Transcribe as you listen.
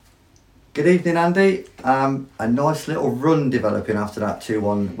Good evening, Andy. A nice little run developing after that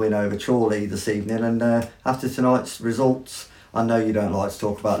 2-1 win over Chorley this evening, and after tonight's results, I know you don't like to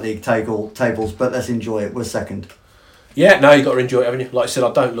talk about league tables, but let's enjoy it. We're second. Yeah, no, you've got to enjoy it, haven't you? Like I said,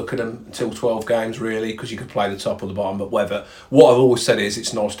 I don't look at them until 12 games, really, because you could play the top or the bottom, but whatever. What I've always said is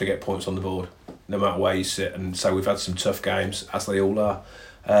it's nice to get points on the board, no matter where you sit, and so we've had some tough games, as they all are,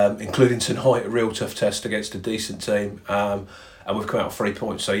 including tonight, a real tough test against a decent team. And we've come out with 3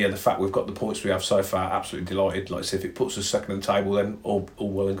 points. So, yeah, the fact we've got the points we have so far, absolutely delighted. Like I said, if it puts us second on the table, then all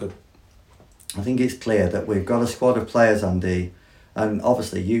well and good. I think it's clear that we've got a squad of players, Andy, and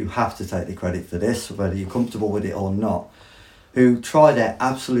obviously you have to take the credit for this, whether you're comfortable with it or not, who try their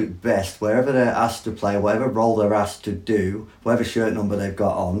absolute best wherever they're asked to play, whatever role they're asked to do, whatever shirt number they've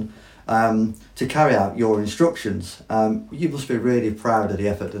got on, to carry out your instructions. You must be really proud of the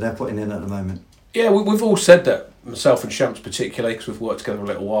effort that they're putting in at the moment. Yeah, we've all said that, myself and Shams particularly, because we've worked together a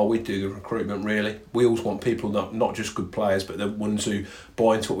little while. We do the recruitment, really. We always want people, not just good players, but the ones who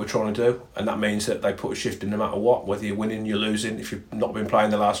buy into what we're trying to do. And that means that they put a shift in no matter what, whether you're winning, you're losing. If you've not been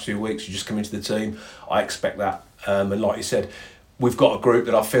playing the last few weeks, you just come into the team. I expect that. And like you said, we've got a group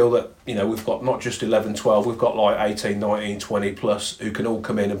that I feel that, we've got not just 11, 12, we've got like 18, 19, 20 plus who can all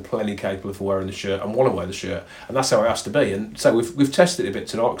come in and plenty capable of wearing the shirt and want to wear the shirt. And that's how it has to be. And so we've tested it a bit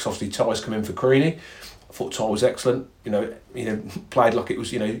tonight, because obviously Ty's come in for Creaney. I thought Ty was excellent. Played like it was.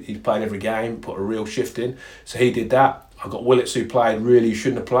 He played every game, put a real shift in. So he did that. I got Willits, who played really. He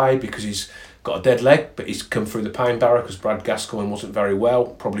shouldn't have played because he's got a dead leg, but he's come through the pain barrier because Brad Gascoigne wasn't very well.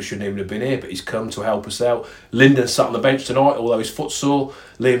 Probably shouldn't even have been here, but he's come to help us out. Lyndon sat on the bench tonight, although his foot's sore.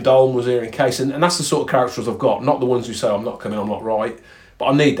 Liam Dolan was here in case, and that's the sort of characters I've got. Not the ones who say I'm not coming, I'm not right, but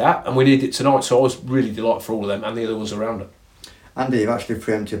I need that, and we need it tonight. So I was really delighted for all of them and the other ones around it. Andy, you've actually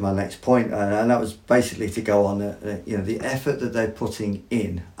preempted my next point, and that was basically to go on the effort that they're putting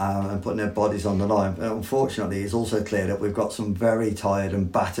in and putting their bodies on the line. But unfortunately, it's also clear that we've got some very tired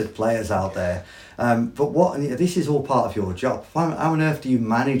and battered players out there. But this is all part of your job. How on earth do you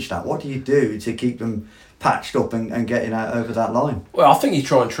manage that? What do you do to keep them patched up and getting out over that line? Well, I think you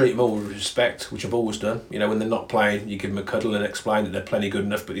try and treat them all with respect, which I've always done. When they're not playing, you give them a cuddle and explain that they're plenty good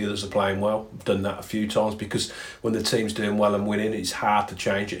enough, but the others are playing well. I've done that a few times, because when the team's doing well and winning, it's hard to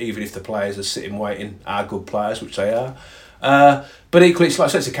change it, even if the players are sitting waiting are good players, which they are. But equally, it's like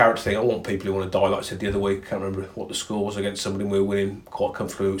I said, it's a character thing. I want people who want to die. Like I said the other week, I can't remember what the score was against somebody, we were winning quite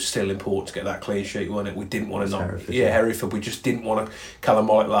comfortably. It was still important to get that clean sheet, wasn't it? We didn't want to Hereford. We just didn't want to. Callum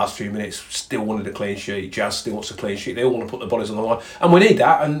Mollett last few minutes still wanted a clean sheet. Jazz still wants a clean sheet. They all want to put their bodies on the line, and we need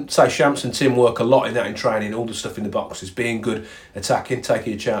that. And say Shams and Tim work a lot in that in training, all the stuff in the boxes, being good, attacking,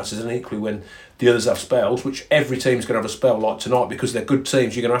 taking your chances, and equally when the others have spells, which every team's going to have a spell like tonight, because they're good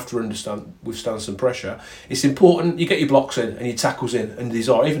teams, you're going to have to withstand some pressure. It's important you get your blocks in and your tackles in and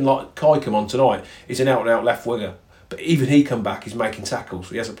desire. Even like Kai come on tonight, he's an out-and-out left winger, but even he come back, he's making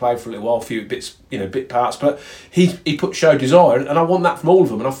tackles. He hasn't played for a little while, a few bits, bit parts, but he showed desire, and I want that from all of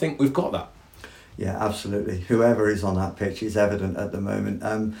them, and I think we've got that. Yeah, absolutely. Whoever is on that pitch is evident at the moment.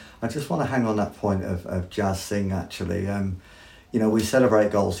 I just want to hang on that point of Jazz Singh, actually. We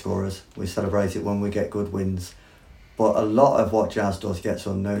celebrate goal scorers. We celebrate it when we get good wins. But a lot of what Jazz does gets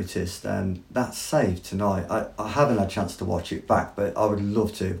unnoticed, and that save tonight, I haven't had a chance to watch it back, but I would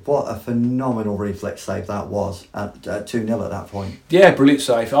love to. What a phenomenal reflex save that was at 2-0 at that point. Yeah, brilliant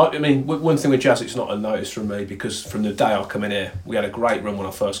save. I mean, one thing with Jazz, it's not unnoticed from me, because from the day I come in here, we had a great run when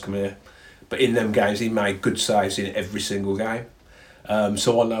I first come here, but in them games he made good saves in every single game.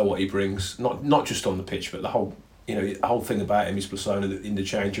 So I know what he brings, not just on the pitch, but the whole thing about him, his persona in the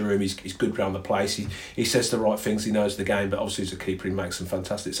changing room. He's good round the place. He says the right things. He knows the game. But obviously, as a keeper, he makes some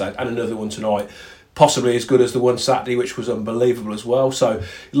fantastic saves. And another one tonight, possibly as good as the one Saturday, which was unbelievable as well. So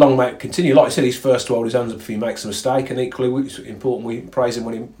long may it continue. Like I said, he's first to hold his hands up if he makes a mistake, and equally it's important we praise him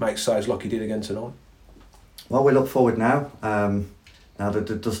when he makes saves like he did again tonight. Well, we look forward now. Now that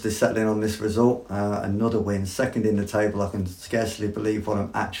the dust is settling on this result, another win, second in the table. I can scarcely believe what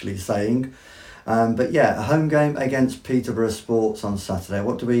I'm actually saying. But yeah, a home game against Peterborough Sports on Saturday.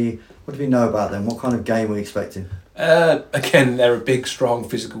 What do we know about them? What kind of game are we expecting? Again, they're a big, strong,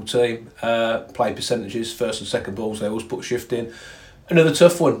 physical team. Play percentages, first and second balls. They always put a shift in. Another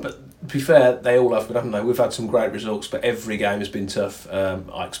tough one, but to be fair, they all have, haven't they? We've had some great results, but every game has been tough.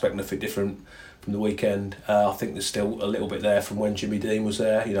 I expect nothing different from the weekend. I think there's still a little bit there from when Jimmy Dean was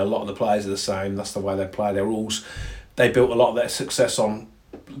there. A lot of the players are the same. That's the way they play their rules. They built a lot of their success on,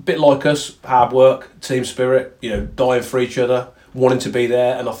 a bit like us, hard work, team spirit, dying for each other, wanting to be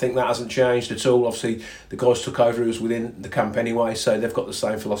there, and I think that hasn't changed at all. Obviously, the guys took over who was within the camp anyway, so they've got the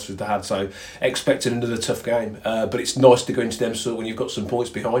same philosophy they had, so expecting another tough game. But it's nice to go into them sort when you've got some points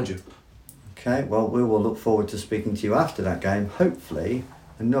behind you. Okay, well, we will look forward to speaking to you after that game. Hopefully,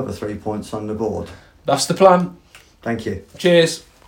 another 3 points on the board. That's the plan. Thank you. Cheers.